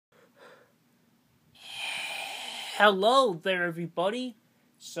Hello there everybody.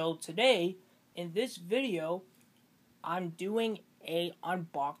 So today in this video I'm doing a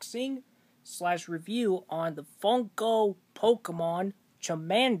unboxing / review on the Funko Pokemon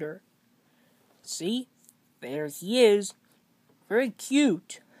Charmander. See, there he is. Very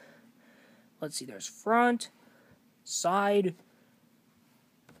cute. Let's see, there's front, side,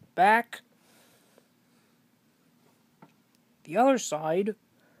 back, the other side.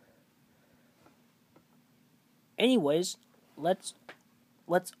 Anyways, let's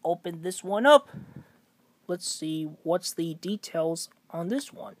open this one up. Let's see what's the details on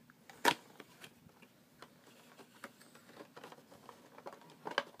this one.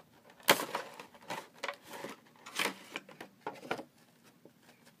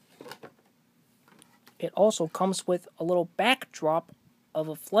 It also comes with a little backdrop of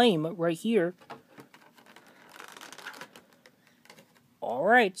a flame right here.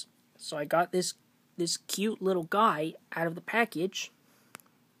 Alright, so I got this cute little guy out of the package.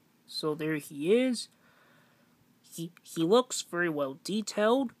 So there he is. He looks very well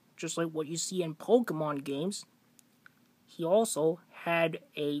detailed, just like what you see in Pokemon games. He also had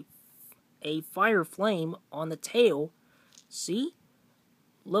a fire flame on the tail. See?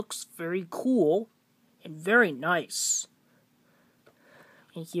 Looks very cool and very nice.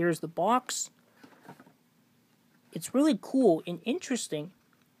 And here's the box. It's really cool and interesting,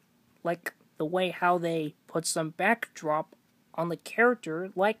 like the way how they put some backdrop on the character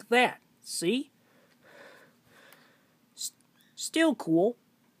like that. See? Still cool.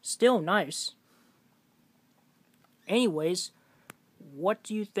 Still nice. Anyways, what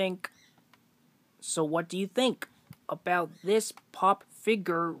do you think? So what do you think about this pop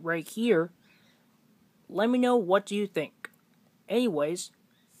figure right here? Let me know, what do you think? Anyways,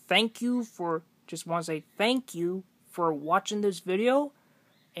 just want to say thank you for watching this video.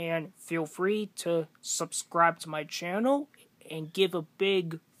 And feel free to subscribe to my channel and give a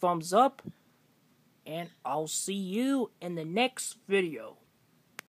big thumbs up. And I'll see you in the next video.